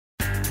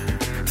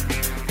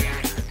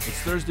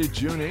Thursday,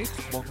 June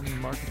 8th. Welcome to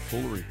Market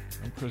Foolery.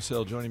 I'm Chris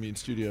Hill. Joining me in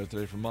studio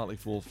today from Motley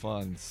Fool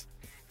Funds,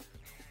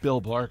 Bill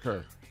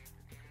Barker.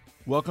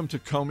 Welcome to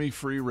Comey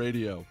Free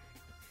Radio.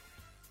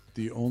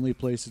 The only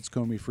place it's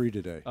Comey free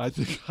today. I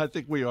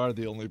think we are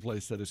the only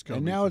place that is Comey.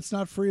 And now it's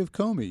not free of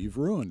Comey. You've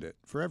ruined it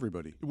for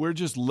everybody. We're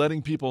just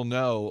letting people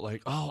know,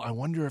 like, oh, I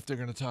wonder if they're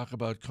going to talk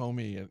about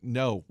Comey. And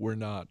no, we're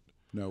not.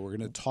 No, we're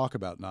going to talk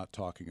about not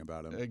talking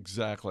about him.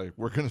 Exactly.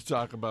 We're going to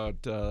talk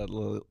about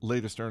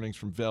latest earnings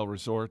from Vail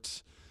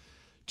Resorts,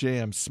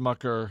 J.M.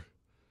 Smucker.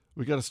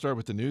 We got to start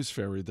with the News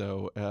Ferry,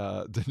 though.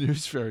 The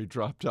News Ferry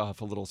dropped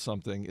off a little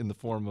something in the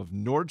form of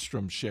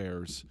Nordstrom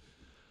shares,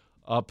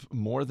 up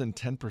more than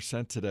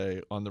 10%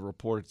 today on the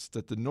reports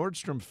that the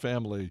Nordstrom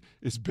family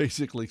is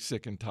basically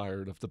sick and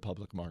tired of the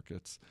public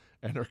markets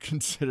and are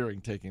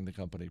considering taking the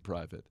company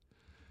private,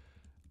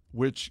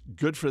 which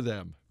good for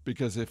them,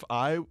 because if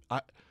I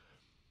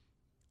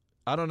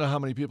don't know how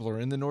many people are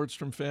in the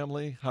Nordstrom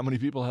family, how many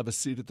people have a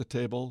seat at the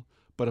table,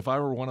 but if I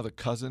were one of the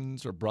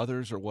cousins or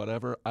brothers or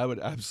whatever, I would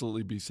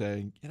absolutely be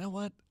saying, you know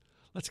what,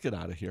 let's get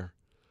out of here.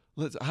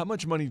 How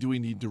much money do we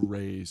need to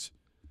raise?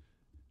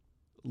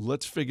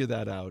 Let's figure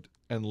that out,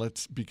 and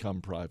let's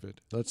become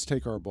private. Let's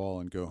take our ball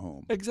and go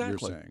home.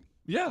 Exactly. You're saying.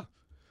 Yeah.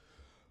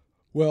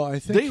 Well, I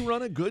think they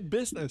run a good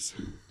business.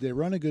 They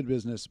run a good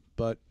business,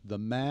 but the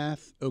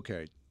math,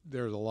 okay,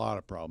 there's a lot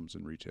of problems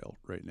in retail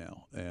right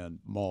now, and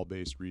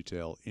mall-based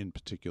retail in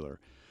particular.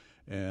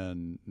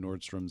 And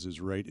Nordstrom's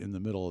is right in the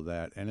middle of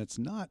that, and it's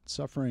not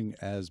suffering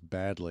as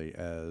badly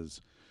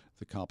as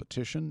the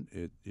competition.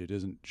 It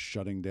isn't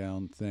shutting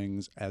down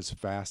things as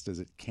fast as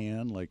it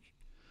can, like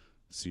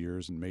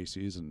Sears and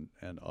Macy's and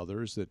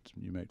others that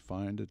you might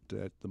find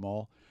at the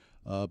mall.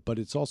 But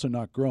it's also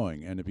not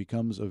growing, and it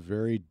becomes a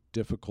very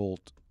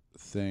difficult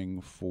thing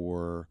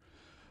for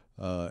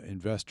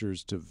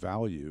investors to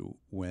value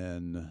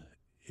when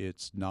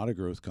it's not a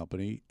growth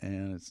company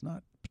and it's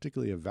not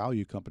particularly a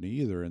value company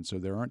either. And so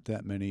there aren't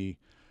that many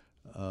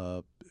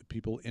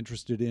people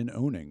interested in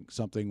owning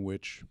something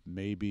which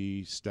may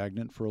be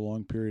stagnant for a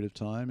long period of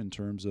time in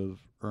terms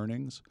of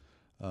earnings.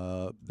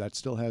 That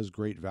still has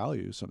great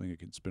value, something that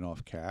can spin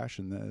off cash,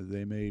 and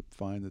they may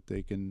find that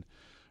they can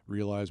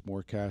realize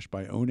more cash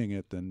by owning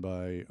it than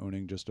by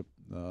owning just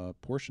a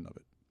portion of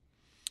it.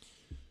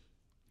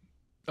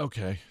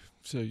 Okay,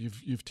 so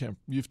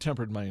you've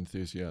tempered my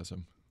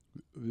enthusiasm.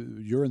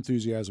 Your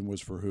enthusiasm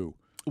was for who?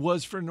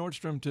 Was for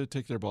Nordstrom to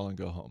take their ball and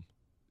go home.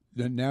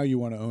 Then now you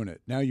want to own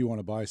it. Now you want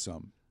to buy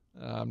some.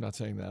 I'm not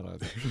saying that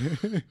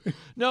either.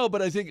 No,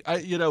 but I think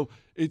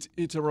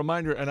it's a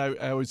reminder, and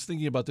I was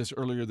thinking about this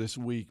earlier this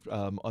week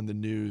on the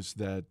news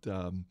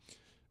that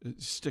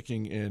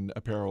sticking in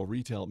apparel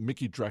retail,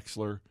 Mickey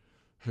Drexler,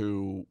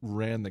 who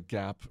ran the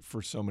Gap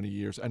for so many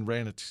years and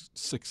ran it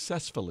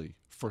successfully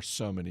for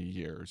so many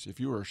years. If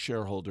you were a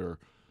shareholder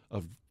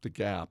of the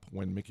Gap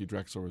when Mickey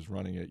Drexler was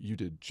running it, you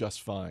did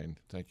just fine.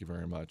 Thank you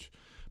very much.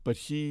 But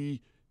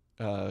he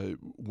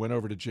went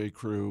over to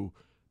J.Crew.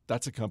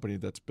 That's a company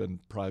that's been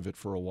private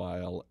for a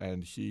while,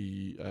 and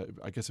he,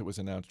 I guess it was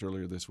announced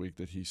earlier this week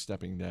that he's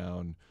stepping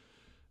down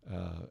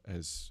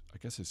as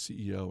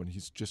CEO, and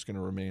he's just going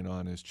to remain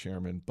on as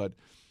chairman. But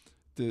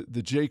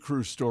the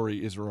J.Crew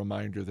story is a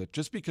reminder that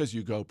just because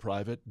you go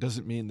private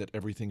doesn't mean that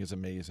everything is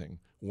amazing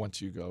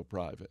once you go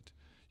private.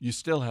 You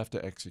still have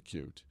to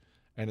execute.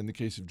 And in the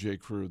case of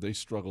J.Crew, they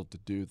struggled to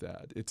do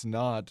that. It's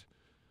not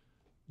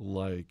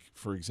like,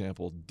 for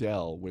example,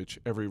 Dell, which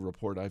every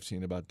report I've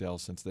seen about Dell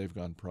since they've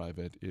gone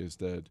private is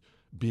that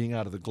being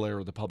out of the glare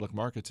of the public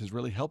markets has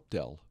really helped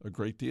Dell a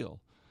great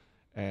deal.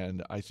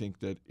 And I think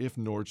that if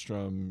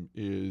Nordstrom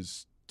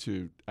is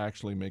to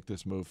actually make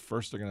this move,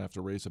 first they're going to have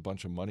to raise a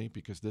bunch of money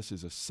because this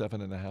is a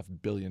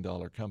 $7.5 billion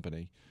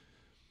company.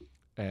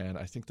 And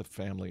I think the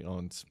family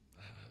owns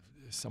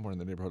somewhere in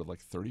the neighborhood of like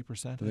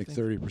 30%. I think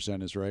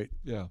 30% is right.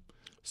 Yeah.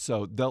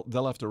 So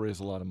they'll have to raise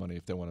a lot of money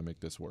if they want to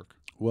make this work.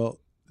 Well,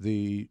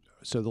 the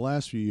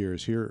last few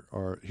years,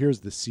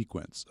 here's the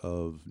sequence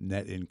of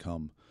net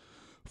income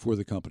for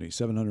the company: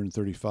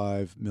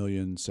 735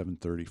 million,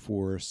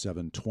 734,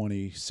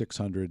 720,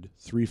 600,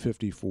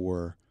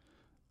 354,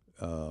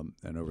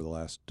 and over the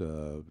last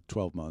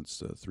 12 months,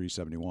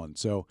 371.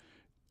 So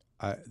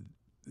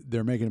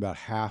they're making about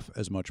half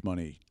as much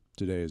money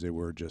today as they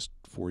were just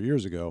 4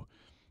 years ago.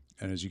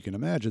 And as you can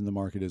imagine, the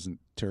market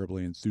isn't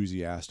terribly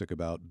enthusiastic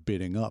about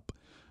bidding up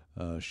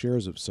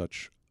shares of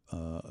such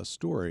a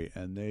story,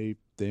 and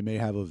they may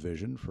have a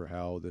vision for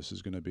how this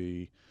is going to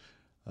be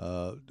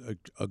a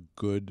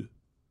good,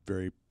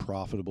 very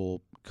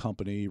profitable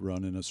company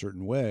run in a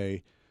certain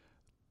way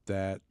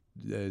that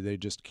they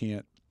just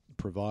can't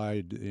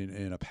provide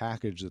in a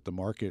package that the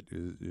market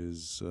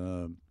is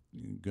going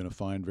to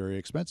find very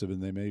expensive,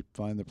 and they may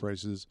find the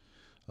prices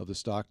of the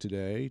stock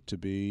today to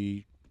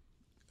be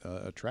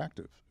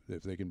attractive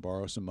if they can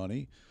borrow some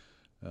money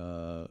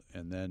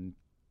and then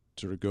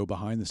sort of go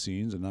behind the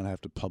scenes and not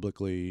have to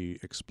publicly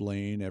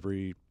explain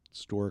every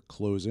store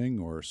closing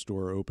or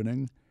store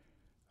opening,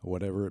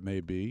 whatever it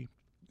may be.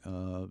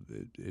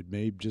 It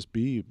may just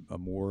be a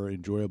more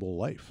enjoyable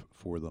life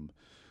for them.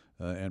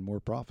 and more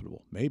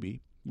profitable,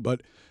 maybe.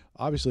 But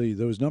obviously,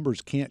 those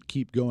numbers can't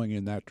keep going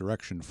in that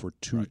direction for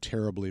too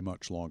terribly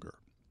much longer.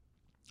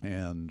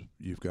 And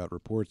you've got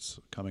reports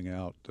coming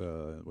out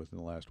within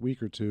the last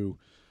week or two,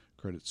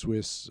 Credit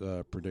Suisse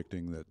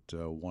predicting that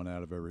 1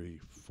 out of every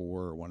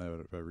 4 or 1 out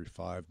of every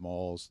 5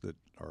 malls that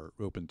are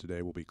open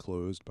today will be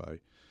closed by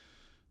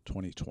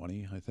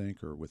 2020, I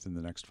think, or within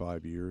the next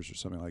 5 years or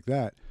something like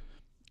that.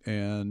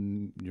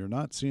 And you're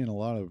not seeing a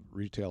lot of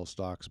retail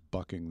stocks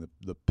bucking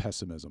the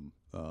pessimism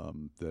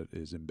that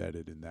is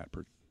embedded in that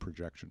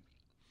projection.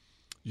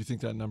 You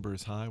think that number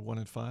is high, 1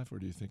 in 5, or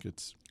do you think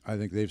it's... I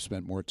think they've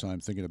spent more time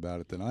thinking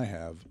about it than I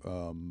have,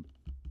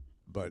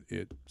 but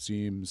it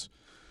seems,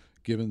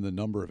 given the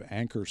number of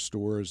anchor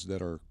stores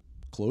that are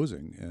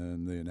closing,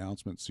 and the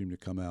announcements seem to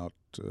come out,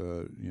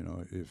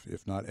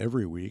 if not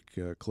every week,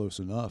 close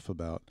enough,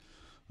 about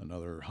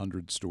another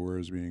 100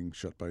 stores being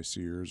shut by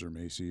Sears or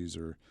Macy's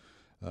or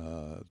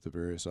the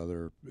various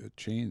other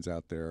chains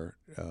out there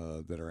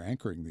that are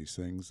anchoring these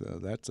things.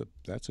 That's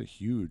a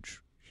huge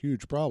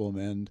problem,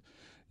 and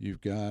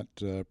you've got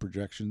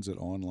projections that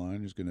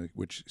online is going to,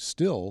 which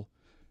still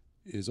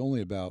is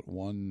only about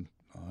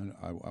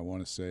I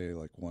want to say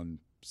like 1/6,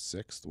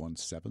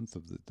 1/7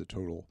 of the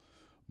total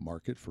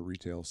market for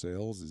retail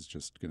sales is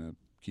just going to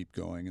keep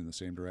going in the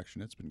same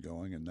direction it's been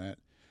going, and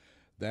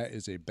that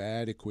is a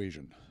bad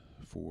equation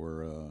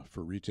for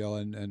retail.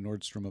 And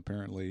Nordstrom,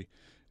 apparently,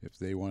 if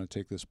they want to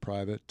take this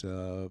private,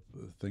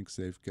 thinks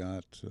they've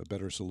got a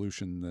better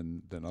solution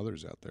than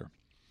others out there.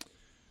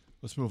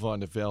 Let's move on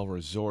to Vail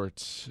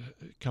Resorts.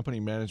 Company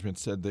management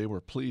said they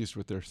were pleased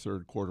with their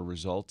third quarter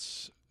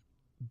results.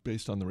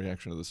 Based on the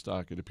reaction of the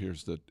stock, it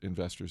appears that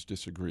investors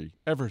disagree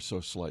ever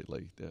so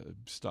slightly. The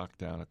stock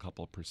down a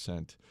couple of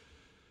percent.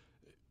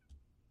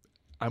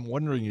 I'm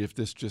wondering if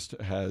this just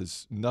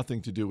has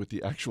nothing to do with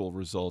the actual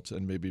results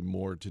and maybe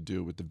more to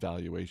do with the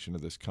valuation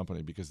of this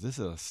company, because this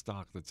is a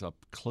stock that's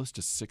up close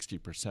to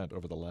 60%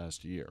 over the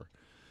last year.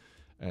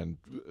 And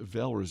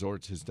Vail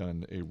Resorts has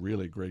done a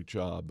really great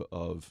job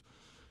of...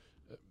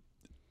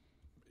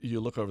 You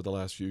look over the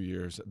last few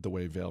years, the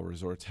way Vail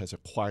Resorts has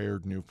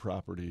acquired new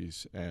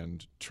properties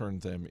and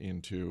turned them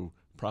into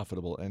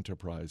profitable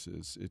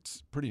enterprises.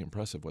 It's pretty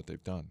impressive what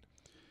they've done.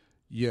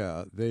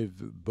 Yeah, they've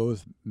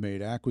both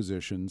made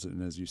acquisitions,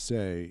 and as you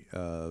say,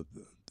 the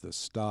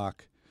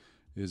stock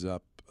is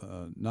up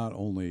not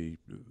only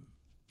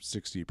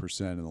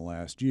 60% in the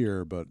last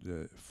year, but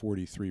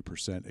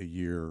 43% a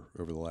year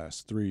over the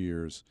last 3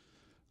 years,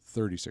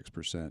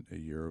 36% a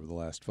year over the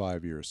last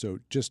 5 years. So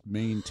just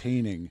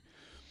maintaining...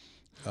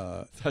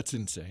 That's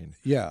insane.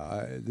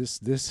 Yeah,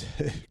 this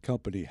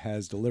company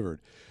has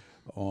delivered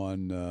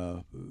on,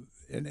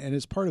 and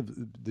it's part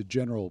of the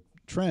general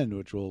trend,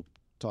 which we'll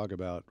talk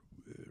about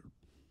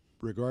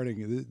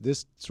regarding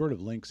this. Sort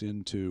of links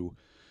into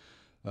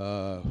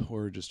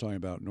we're just talking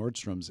about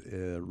Nordstrom's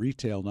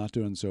retail not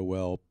doing so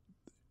well.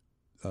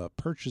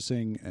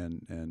 Purchasing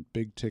and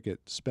big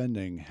ticket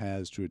spending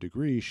has, to a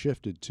degree,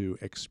 shifted to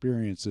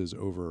experiences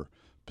over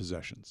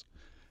possessions,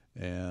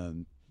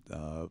 and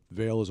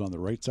Vail is on the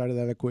right side of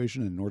that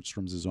equation, and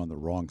Nordstrom's is on the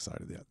wrong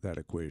side of that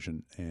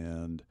equation.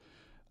 And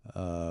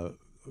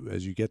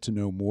as you get to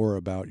know more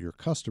about your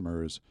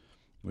customers,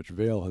 which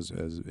Vail has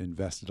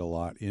invested a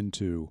lot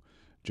into,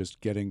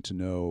 just getting to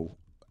know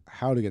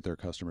how to get their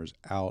customers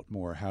out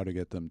more, how to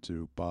get them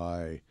to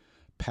buy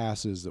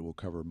passes that will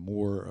cover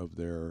more of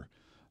their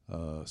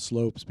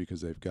slopes, because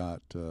they've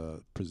got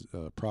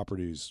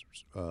properties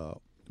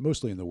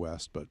mostly in the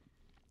West, but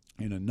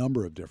in a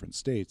number of different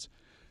states.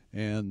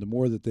 And the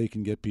more that they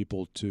can get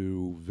people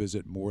to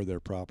visit more of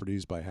their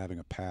properties by having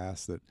a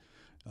pass that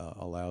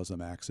allows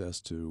them access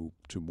to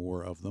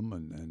more of them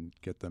and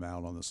get them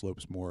out on the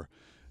slopes more,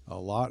 a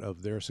lot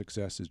of their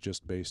success is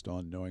just based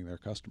on knowing their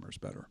customers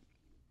better.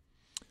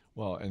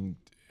 Well, and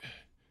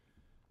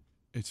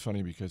it's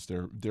funny because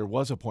there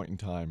was a point in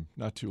time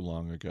not too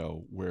long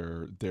ago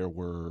where there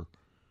were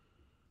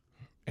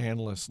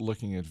analysts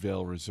looking at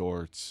Vail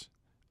Resorts,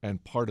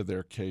 and part of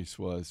their case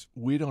was,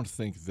 we don't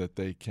think that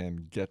they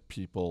can get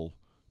people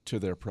to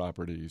their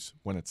properties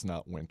when it's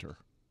not winter.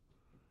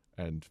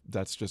 And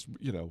that's just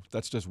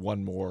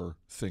one more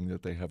thing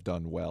that they have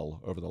done well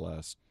over the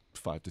last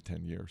 5 to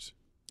 10 years.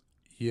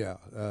 Yeah,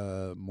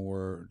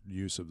 more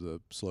use of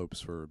the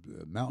slopes for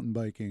mountain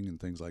biking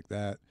and things like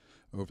that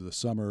over the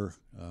summer.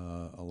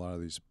 A lot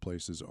of these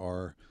places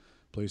are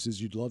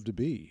places you'd love to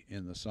be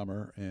in the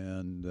summer,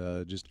 and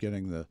just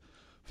getting the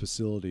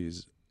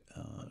facilities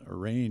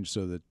arranged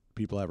so that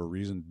people have a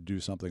reason to do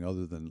something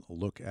other than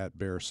look at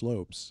bare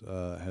slopes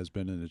has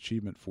been an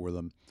achievement for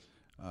them.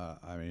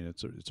 I mean,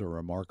 it's a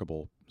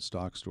remarkable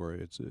stock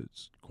story.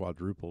 It's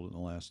quadrupled in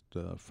the last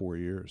 4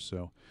 years.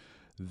 So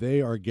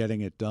they are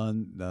getting it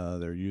done.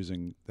 They're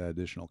using that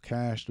additional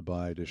cash to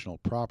buy additional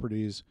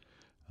properties,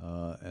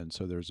 and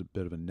so there's a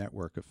bit of a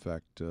network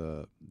effect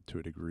to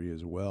a degree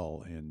as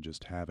well in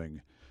just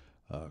having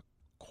not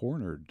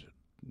cornered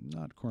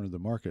the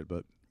market,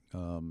 but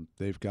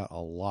they've got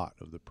a lot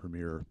of the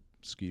premier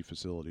ski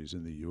facilities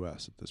in the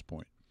U.S. at this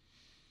point.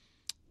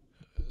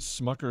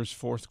 Smucker's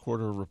fourth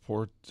quarter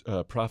report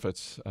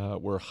profits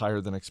were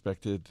higher than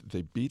expected.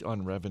 They beat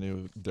on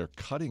revenue. They're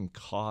cutting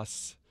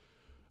costs.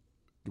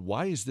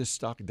 Why is this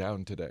stock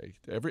down today?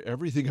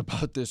 Everything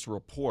about this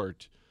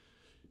report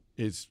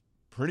is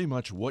pretty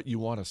much what you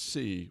want to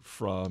see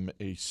from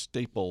a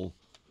staple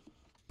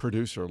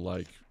producer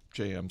like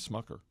J.M.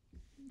 Smucker.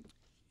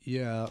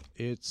 Yeah,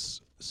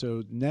 it's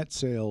so net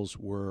sales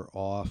were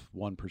off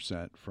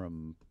 1%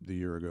 from the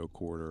year ago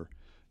quarter,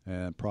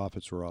 and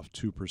profits were off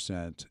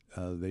 2%.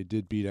 They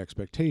did beat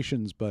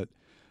expectations, but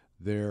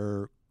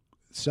they're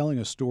selling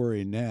a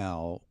story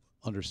now,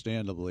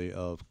 understandably,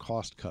 of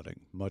cost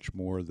cutting much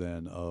more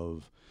than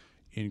of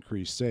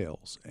increased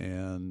sales.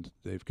 And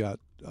they've got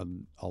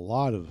a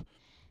lot of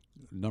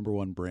number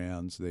one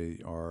brands. They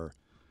are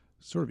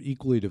sort of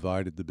equally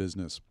divided the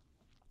business.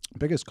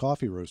 Biggest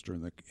coffee roaster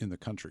in the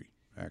country,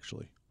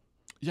 actually.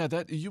 Yeah,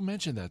 that you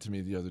mentioned that to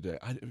me the other day.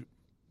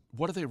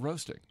 What are they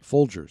roasting?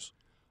 Folgers.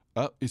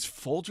 Is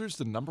Folgers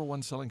the number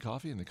one selling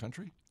coffee in the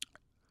country?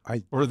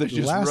 Or are they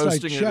just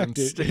roasting it and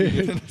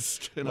sticking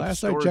it in a last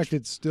storage? I checked,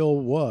 it still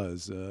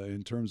was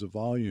in terms of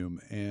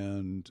volume,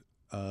 and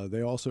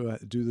they also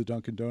do the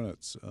Dunkin'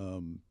 Donuts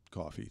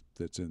coffee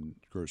that's in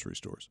grocery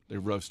stores. They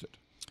roast it.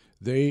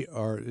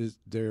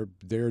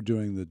 They're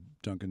doing the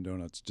Dunkin'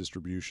 Donuts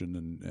distribution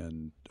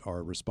and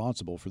are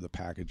responsible for the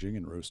packaging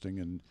and roasting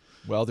and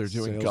well, they're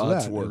doing sales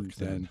God's of that. work.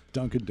 And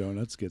Dunkin'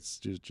 Donuts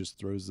just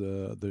throws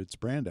its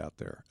brand out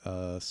there.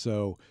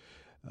 So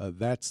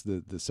that's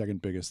the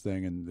second biggest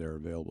thing, and they're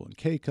available in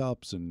K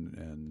cups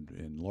and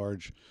in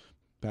large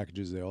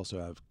packages. They also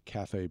have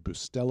Cafe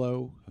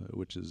Bustelo,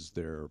 which is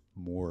their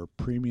more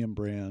premium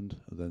brand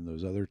than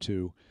those other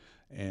two.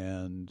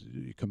 And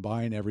you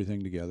combine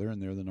everything together,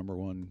 and they're the number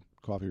one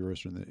coffee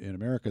roaster in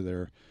America.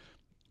 They're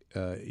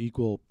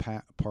equal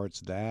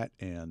parts that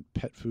and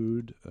pet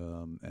food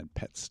and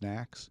pet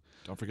snacks.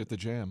 Don't forget the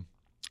jam.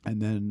 And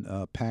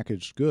then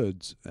packaged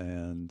goods,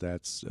 and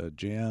that's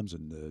jams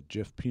and the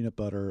Jif peanut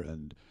butter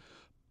and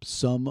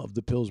some of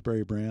the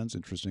Pillsbury brands.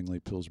 Interestingly,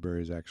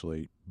 Pillsbury is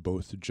actually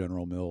both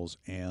General Mills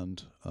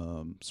and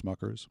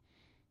Smucker's.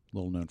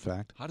 Little known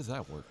fact. How does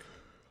that work?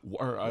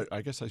 Or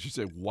I guess I should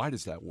say, why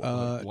does that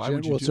work? Why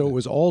would you do so that? It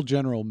was all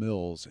General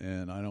Mills,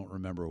 and I don't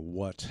remember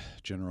what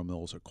General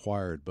Mills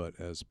acquired, but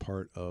as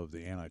part of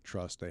the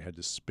antitrust, they had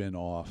to spin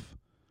off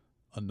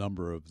a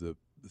number of the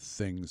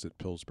things that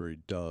Pillsbury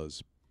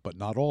does, but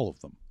not all of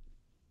them.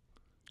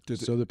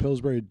 So the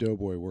Pillsbury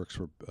Doughboy works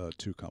for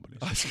two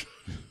companies.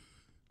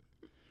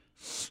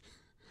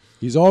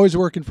 He's always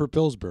working for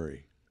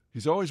Pillsbury.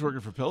 He's always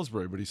working for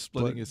Pillsbury, but he's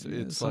splitting his.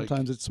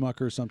 Sometimes it's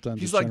Smucker,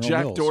 sometimes he's it's like General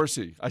Jack Mills.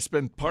 Dorsey. I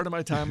spend part of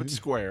my time at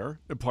Square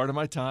and part of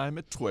my time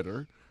at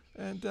Twitter,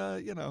 and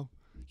you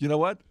know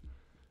what?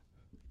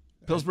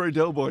 Pillsbury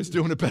Doughboy's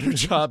doing a better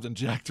job than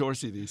Jack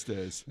Dorsey these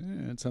days.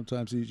 And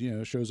sometimes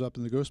he shows up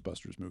in the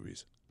Ghostbusters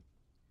movies.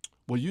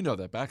 Well, you know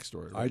that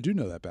backstory, right? I do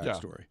know that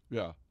backstory.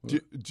 Yeah.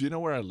 Do you know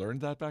where I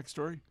learned that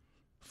backstory?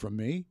 From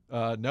me?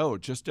 No,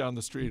 just down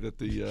the street at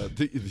the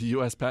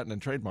U.S. Patent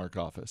and Trademark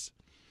Office.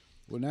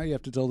 Well, now you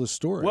have to tell the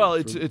story. Well,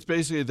 it's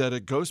basically that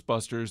at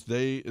Ghostbusters,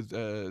 they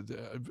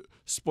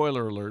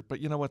spoiler alert,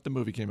 but you know what? The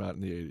movie came out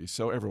in the 80s,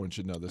 so everyone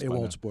should know this. It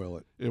won't spoil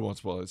it. It won't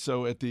spoil it.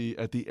 So at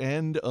the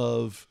end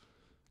of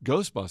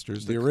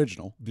Ghostbusters, the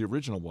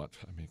original one.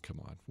 I mean, come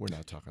on, we're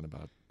talking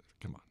about.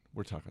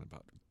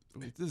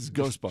 This is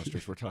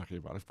Ghostbusters we're talking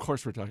about. Of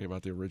course, we're talking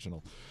about the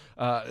original.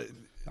 I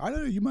don't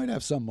know. You might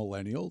have some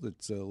millennial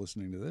that's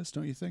listening to this,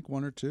 don't you think?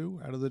 One or two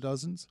out of the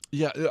dozens?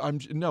 Yeah,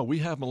 no, we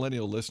have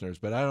millennial listeners,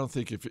 but I don't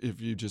think if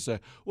you just say,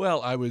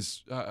 "Well, I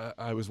was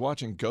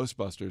watching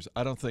Ghostbusters,"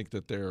 I don't think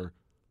that they're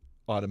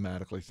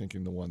automatically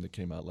thinking the one that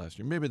came out last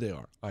year. Maybe they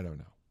are. I don't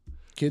know.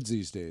 Kids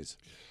these days.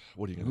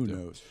 What are you going to do?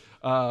 Who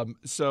knows?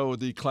 So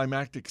the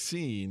climactic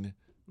scene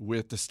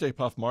with the Stay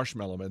Puft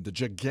Marshmallow Man, the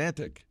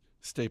gigantic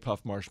Stay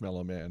Puft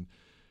Marshmallow Man,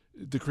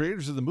 the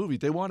creators of the movie,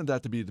 they wanted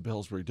that to be the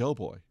Pillsbury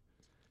Doughboy.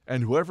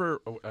 And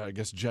whoever, I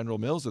guess General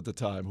Mills at the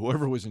time,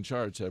 whoever was in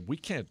charge said, we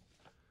can't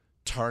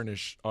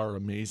tarnish our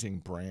amazing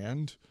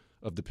brand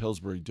of the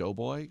Pillsbury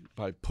Doughboy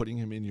by putting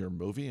him in your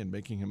movie and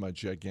making him a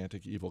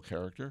gigantic evil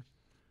character.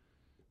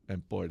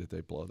 And boy, did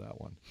they blow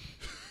that one.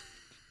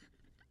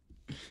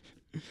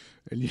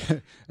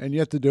 And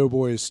yet the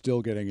Doughboy is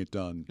still getting it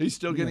done. He's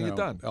still getting it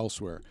done.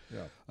 Elsewhere.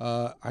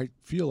 Yeah. I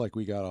feel like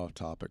we got off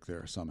topic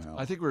there somehow.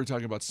 I think we were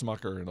talking about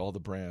Smucker and all the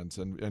brands,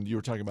 and you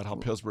were talking about how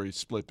Pillsbury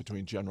split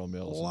between General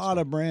Mills. A lot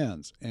of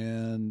brands.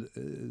 And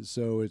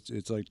so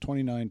it's like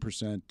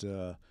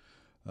 29%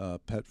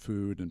 pet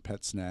food and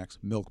pet snacks,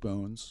 Milk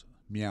Bones,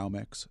 Meow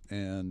Mix,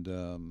 and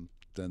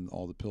then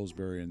all the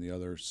Pillsbury and the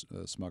other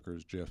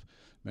Smuckers, Jif,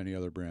 many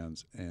other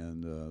brands,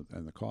 and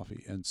the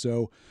coffee. And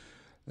so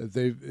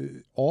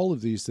all of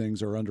these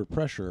things are under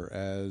pressure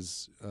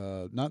as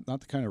not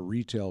the kind of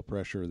retail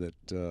pressure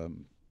that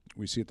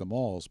we see at the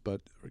malls,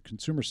 but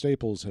consumer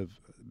staples have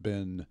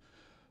been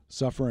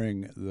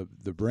suffering.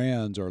 The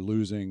brands are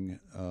losing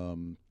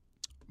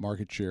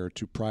market share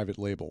to private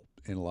label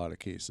in a lot of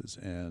cases,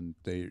 and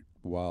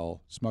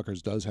while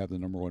Smucker's does have the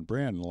number one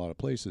brand in a lot of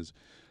places,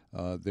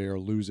 They are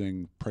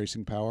losing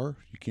pricing power.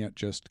 You can't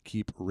just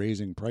keep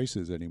raising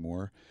prices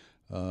anymore,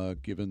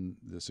 given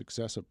the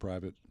success of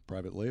private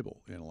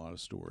label in a lot of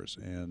stores.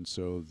 And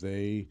so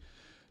they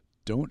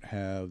don't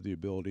have the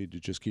ability to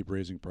just keep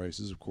raising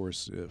prices. Of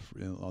course, if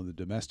on the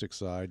domestic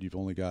side, you've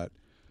only got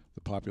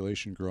the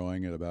population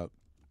growing at about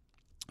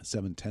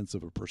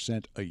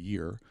 0.7% a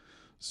year.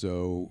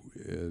 So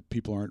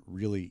people aren't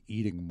really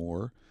eating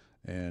more.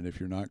 And if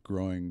you're not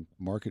growing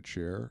market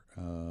share,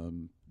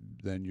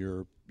 then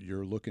you're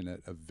looking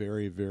at a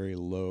very, very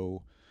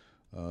low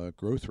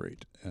growth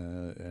rate.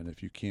 And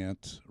if you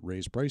can't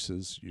raise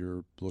prices,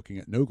 you're looking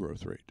at no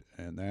growth rate.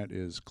 And that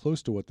is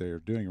close to what they are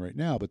doing right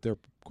now, but they're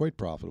quite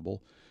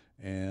profitable.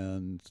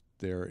 And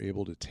they're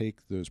able to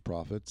take those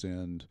profits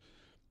and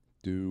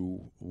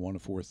do one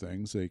of four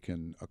things. They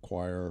can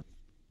acquire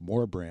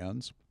more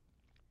brands,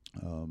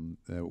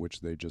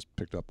 which they just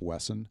picked up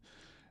Wesson,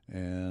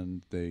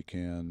 and they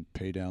can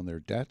pay down their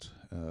debt,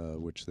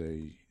 which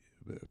they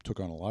took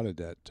on a lot of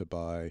debt to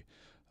buy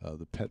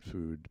the pet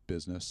food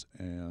business,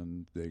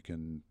 and they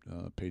can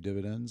pay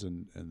dividends,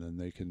 and then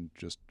they can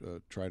just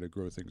try to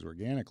grow things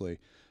organically.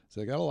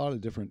 So they got a lot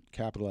of different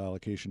capital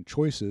allocation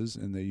choices,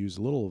 and they use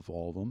a little of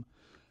all of them,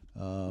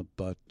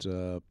 but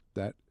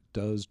that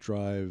does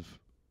drive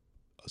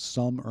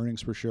some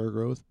earnings per share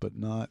growth, but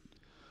not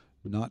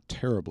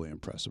terribly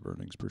impressive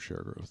earnings per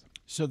share growth.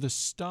 So the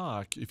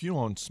stock, if you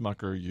own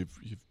Smucker, you've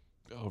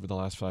over the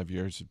last 5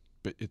 years,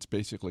 it's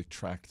basically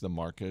tracked the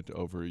market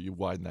over. You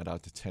widen that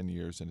out to 10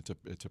 years, and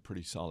it's a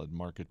pretty solid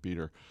market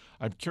beater.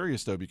 I'm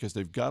curious though, because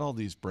they've got all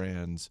these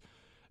brands,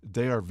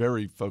 they are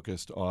very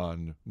focused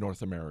on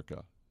North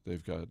America.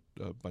 They've got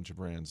a bunch of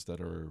brands that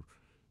are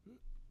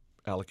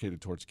allocated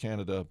towards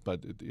Canada,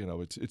 but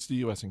it's the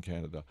U.S. and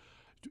Canada.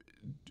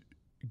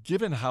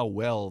 Given how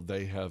well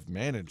they have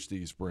managed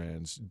these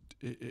brands,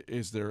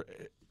 is there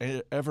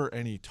ever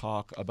any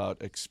talk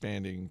about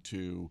expanding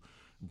to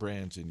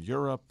brands in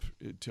Europe,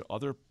 to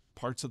other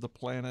parts of the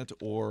planet,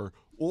 or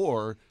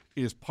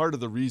is part of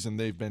the reason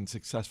they've been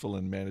successful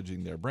in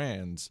managing their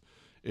brands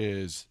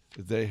is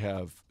they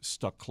have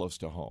stuck close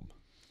to home?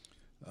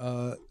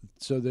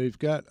 So they've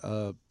got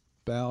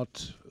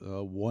about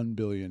 $1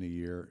 billion a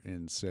year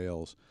in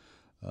sales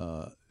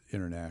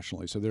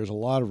internationally. So there's a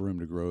lot of room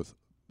to grow.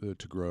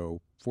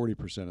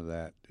 40% of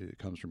that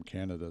comes from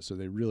Canada. So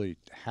they really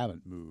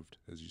haven't moved,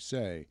 as you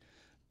say,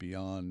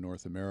 beyond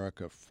North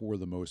America for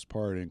the most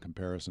part in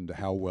comparison to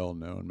how well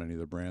known many of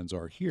the brands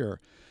are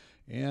here.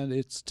 And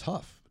it's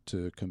tough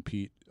to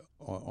compete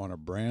on a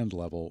brand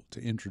level,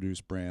 to introduce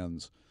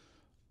brands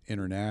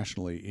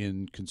internationally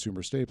in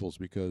consumer staples,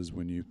 because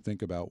when you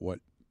think about what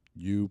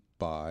you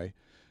buy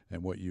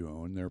and what you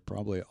own, there are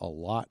probably a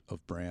lot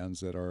of brands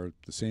that are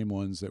the same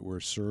ones that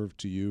were served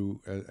to you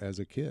as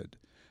a kid.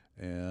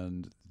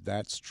 And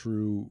that's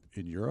true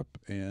in Europe,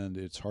 and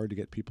it's hard to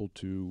get people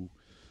to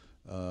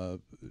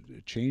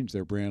change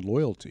their brand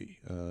loyalty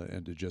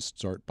and to just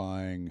start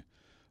buying,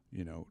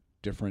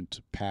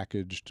 different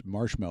packaged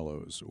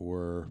marshmallows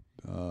or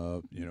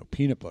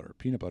peanut butter.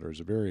 Peanut butter is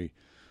a very,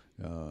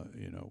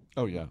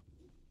 Oh yeah,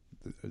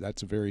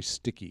 that's a very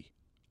sticky.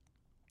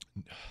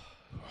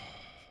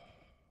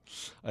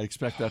 I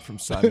expect that from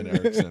Simon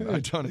Erickson. I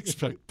don't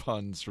expect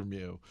puns from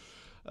you.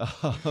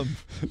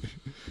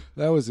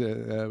 That was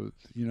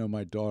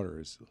my daughter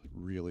is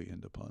really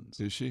into puns.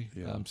 Is she?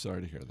 Yeah. I'm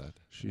sorry to hear that.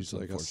 She's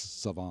like a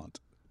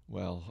savant.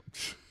 Well,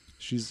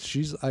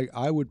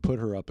 I would put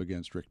her up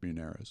against Rick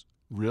Munarriz.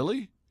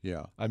 Really?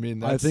 Yeah. I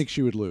mean, I think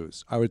she would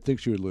lose. I would think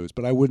she would lose,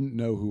 but I wouldn't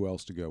know who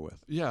else to go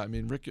with. Yeah, I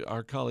mean,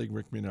 our colleague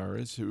Rick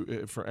Munarriz,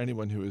 who, for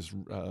anyone who is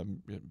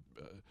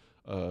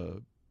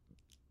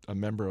a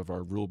member of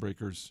our Rule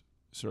Breakers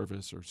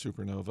service or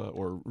Supernova,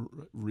 or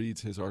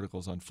reads his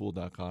articles on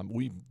Fool.com.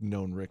 We've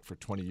known Rick for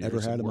 20 years.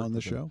 Ever had him on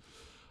the show?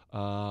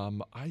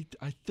 I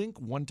think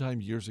one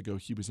time years ago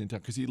he was in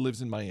town because he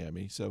lives in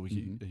Miami, so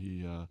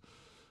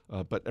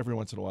but every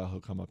once in a while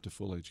he'll come up to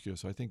Fool HQ.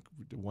 So I think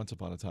once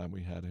upon a time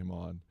we had him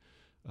on,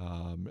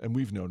 and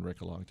we've known Rick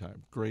a long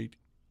time. Great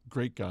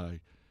guy,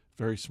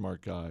 very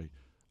smart guy.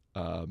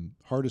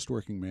 Hardest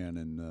working man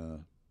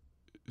in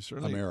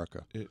certainly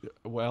America.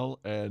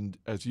 And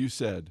as you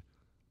said,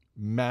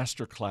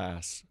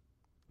 masterclass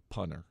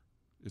punner.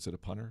 Is it a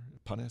punner?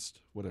 Punnist?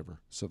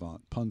 Whatever.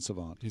 Savant. Pun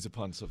savant. He's a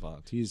pun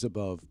savant. He's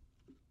above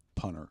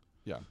punner.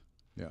 Yeah.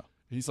 Yeah.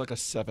 He's like a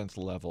 7th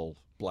level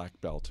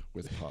black belt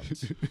with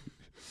puns.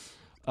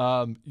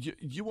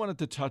 You wanted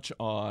to touch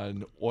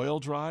on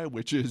Oil-Dri,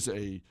 which is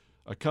a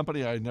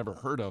company I had never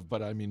heard of,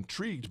 but I'm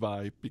intrigued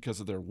by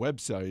because of their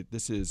website.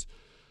 This is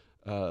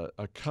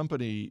a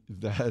company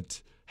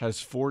that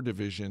has 4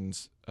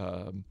 divisions: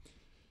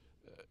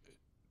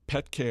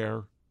 pet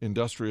care,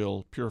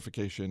 industrial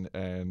purification,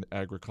 and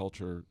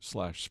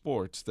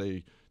agriculture/sports.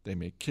 They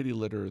make kitty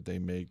litter, they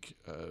make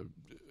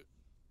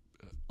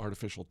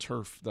artificial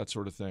turf, that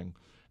sort of thing.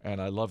 And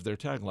I love their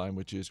tagline,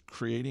 which is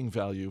creating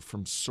value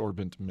from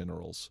sorbent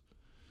minerals,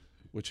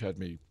 which had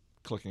me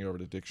clicking over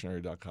to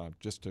dictionary.com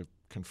just to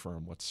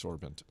confirm what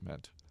sorbent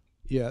meant.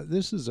 Yeah,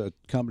 this is a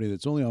company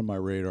that's only on my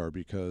radar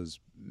because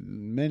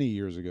many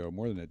years ago,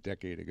 more than a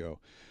decade ago,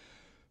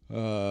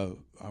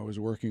 I was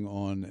working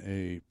on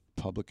a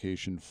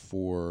publication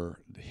for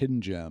Hidden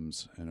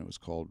Gems, and it was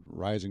called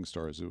Rising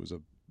Stars. It was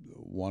a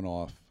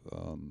one-off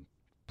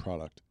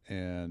product,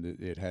 and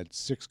it had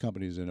 6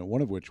 companies in it,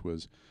 one of which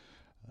was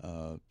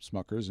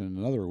Smuckers, and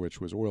another of which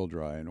was Oil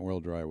Dry, and Oil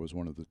Dry was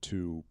one of the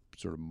 2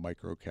 sort of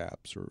micro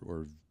caps,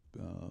 or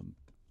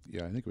I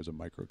think it was a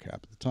micro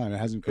cap at the time. It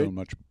hasn't grown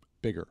much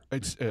bigger.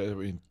 It's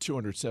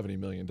 $270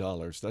 million.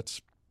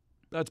 That's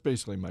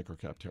basically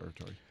microcap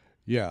territory.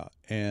 Yeah,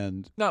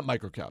 and not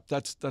microcap.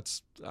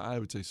 That's I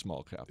would say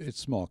small cap. It's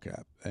small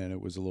cap, and it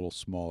was a little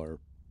smaller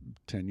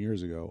 10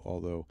 years ago.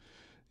 Although,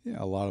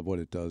 a lot of what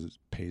it does is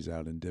pays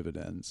out in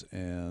dividends,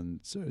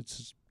 and so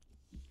it's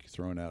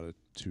throwing out a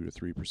 2 to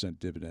 3%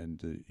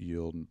 dividend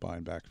yield and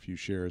buying back a few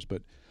shares.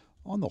 But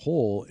on the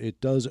whole,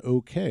 it does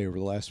okay over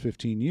the last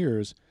 15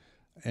 years.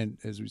 And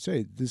as we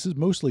say, this is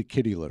mostly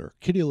kitty litter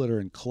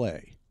and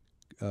clay,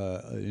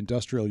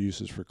 industrial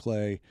uses for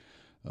clay.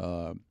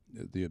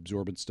 The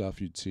absorbent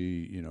stuff you'd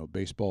see,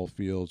 baseball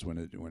fields when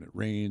it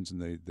rains,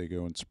 and they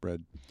go and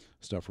spread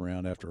stuff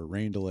around after a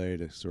rain delay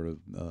to sort of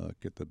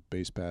get the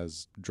base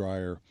paths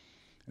drier,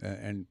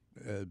 and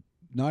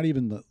not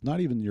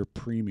even your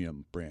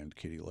premium brand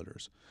kitty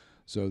litters.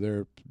 So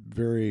they're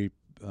very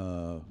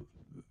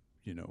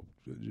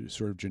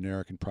sort of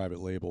generic and private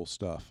label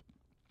stuff.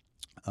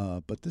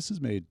 But this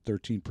has made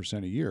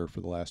 13% a year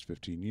for the last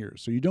 15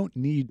 years. So you don't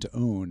need to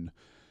own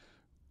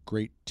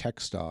great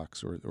tech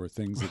stocks or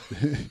things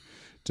that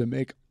to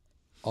make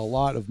a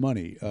lot of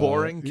money.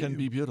 Boring can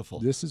be beautiful.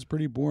 This is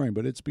pretty boring,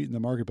 but it's beaten the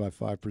market by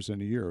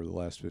 5% a year over the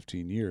last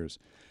 15 years,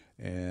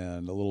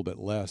 and a little bit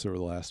less over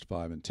the last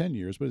 5 and 10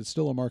 years, but it's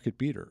still a market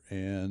beater.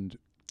 And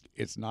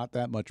it's not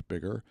that much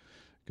bigger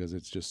because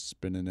it's just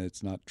spinning.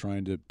 It's not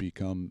trying to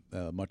become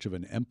much of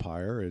an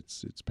empire.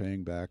 It's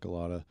paying back a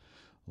lot of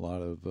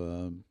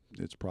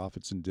its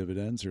profits and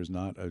dividends. There's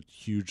not a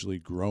hugely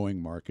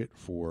growing market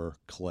for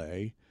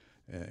clay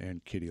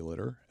and kitty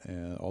litter,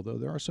 although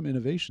there are some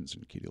innovations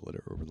in kitty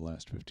litter over the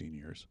last 15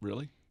 years.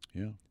 Really?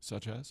 Yeah.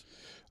 Such as?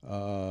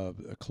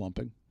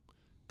 Clumping.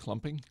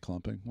 Clumping?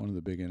 Clumping, one of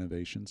the big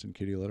innovations in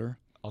kitty litter.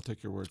 I'll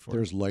take your word for it.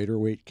 There's lighter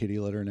weight kitty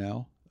litter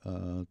now,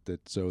 that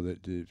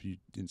if you,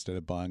 instead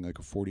of buying like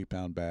a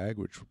 40-pound bag,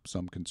 which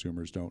some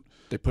consumers don't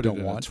They put don't it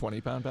in want, a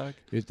 20-pound bag?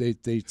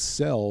 They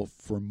sell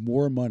for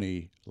more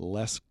money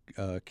less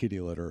kitty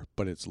litter,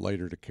 but it's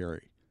lighter to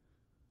carry,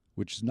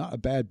 which is not a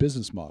bad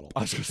business model.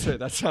 I was going to say,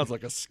 that sounds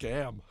like a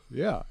scam.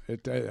 Yeah.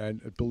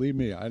 And believe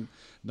me, I'm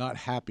not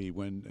happy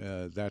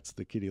when that's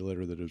the kitty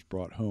litter that is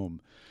brought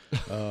home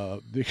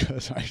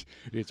because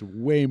it's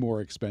way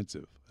more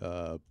expensive,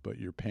 but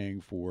you're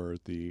paying for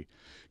the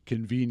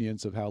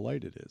convenience of how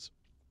light it is.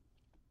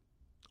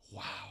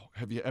 Wow.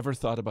 Have you ever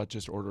thought about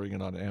just ordering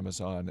it on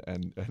Amazon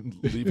and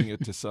leaving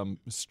it to some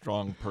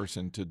strong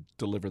person to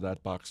deliver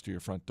that box to your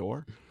front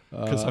door?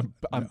 Because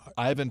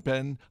I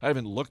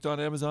haven't looked on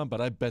Amazon,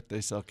 but I bet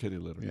they sell kitty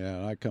litter. Yeah,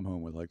 and I come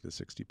home with like the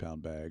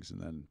 60-pound bags, and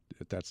then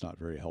that's not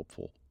very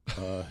helpful.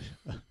 I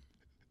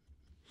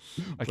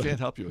can't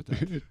help you with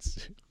that.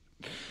 It's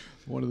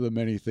one of the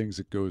many things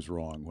that goes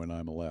wrong when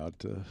I'm allowed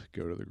to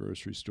go to the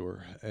grocery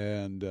store.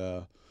 And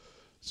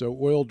so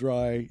Oil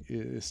Dry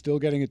is still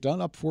getting it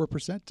done, up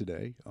 4%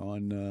 today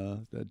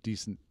on a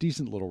decent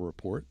little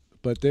report.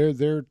 But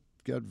they're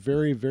got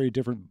very, very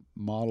different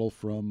model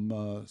from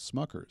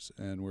Smuckers,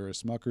 and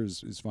whereas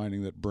Smuckers is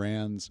finding that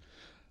brands,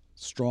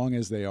 strong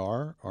as they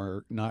are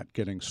not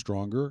getting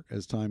stronger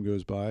as time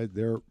goes by.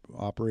 They're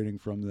operating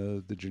from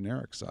the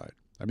generic side.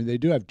 I mean, they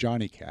do have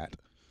Johnny Cat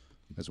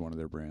as one of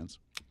their brands.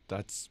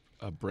 That's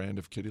a brand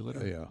of kitty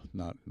litter? Yeah,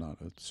 not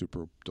a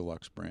super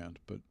deluxe brand,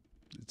 but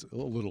it's a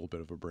little bit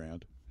of a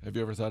brand. Have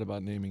you ever thought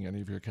about naming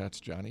any of your cats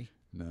Johnny?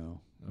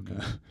 No.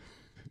 Okay.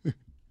 No.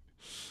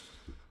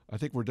 I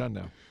think we're done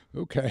now.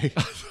 Okay.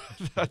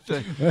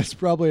 That's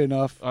probably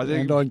enough. I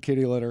think, and on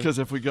kitty litter. Because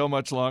if we go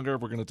much longer,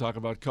 we're going to talk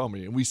about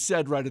Comey. And we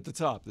said right at the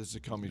top, this is a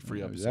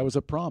Comey-free episode. That was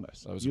a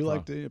promise. You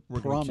like to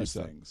promise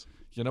things.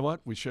 You know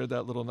what? We shared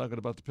that little nugget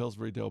about the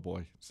Pillsbury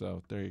Doughboy.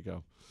 So there you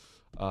go.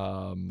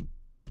 I'm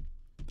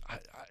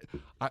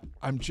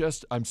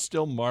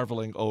still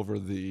marveling over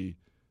the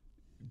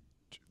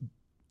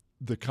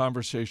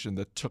conversation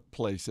that took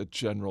place at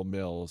General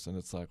Mills. And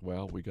it's like,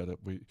 well, we got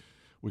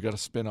to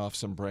spin off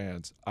some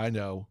brands. I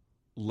know.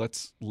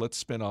 Let's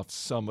spin off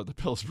some of the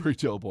Pillsbury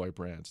Doughboy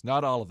brands.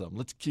 Not all of them.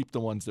 Let's keep the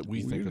ones that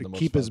we think are the most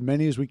keep fun. As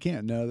many as we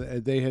can. Now,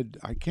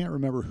 I can't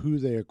remember who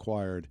they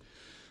acquired.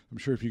 I'm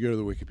sure if you go to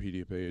the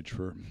Wikipedia page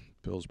for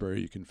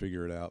Pillsbury, you can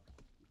figure it out.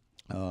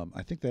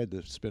 I think they had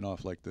to spin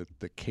off like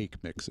the cake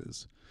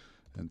mixes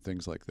and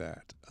things like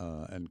that,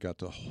 and got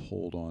to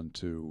hold on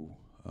to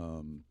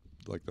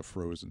like the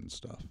frozen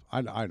stuff.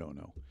 I don't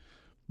know.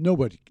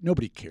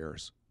 Nobody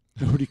cares.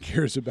 Nobody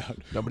cares about.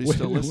 Nobody's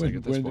still listening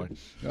at this point.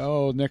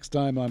 Oh, next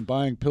time I'm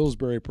buying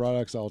Pillsbury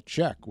products, I'll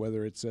check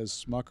whether it says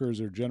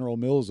Smuckers or General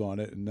Mills on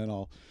it, and then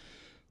I'll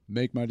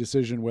make my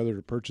decision whether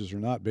to purchase or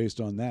not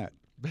based on that.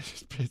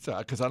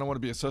 Because I don't want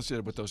to be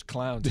associated with those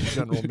clowns at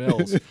General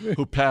Mills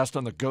who passed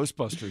on the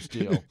Ghostbusters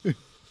deal.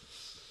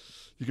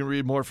 You can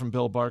read more from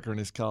Bill Barker and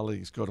his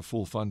colleagues. Go to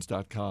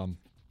foolfunds.com.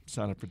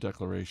 Sign up for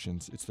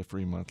declarations. It's the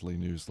free monthly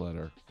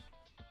newsletter.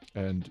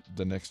 And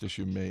the next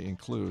issue may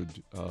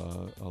include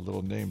a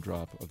little name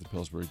drop of the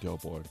Pillsbury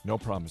Doughboy. No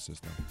promises,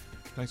 though.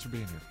 Thanks for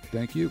being here.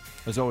 Thank you.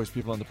 As always,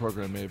 people on the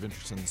program may have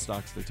interest in the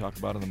stocks they talk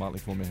about, and the Motley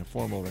Fool may have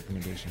formal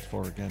recommendations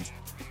for or against.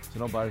 So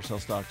don't buy or sell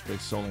stocks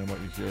based solely on what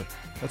you hear.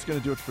 That's going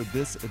to do it for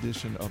this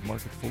edition of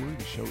Market Foolery.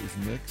 The show is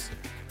mixed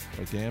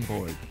by Dan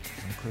Boyd.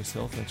 I'm Chris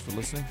Hill. Thanks for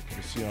listening.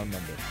 We'll see you on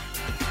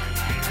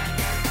Monday.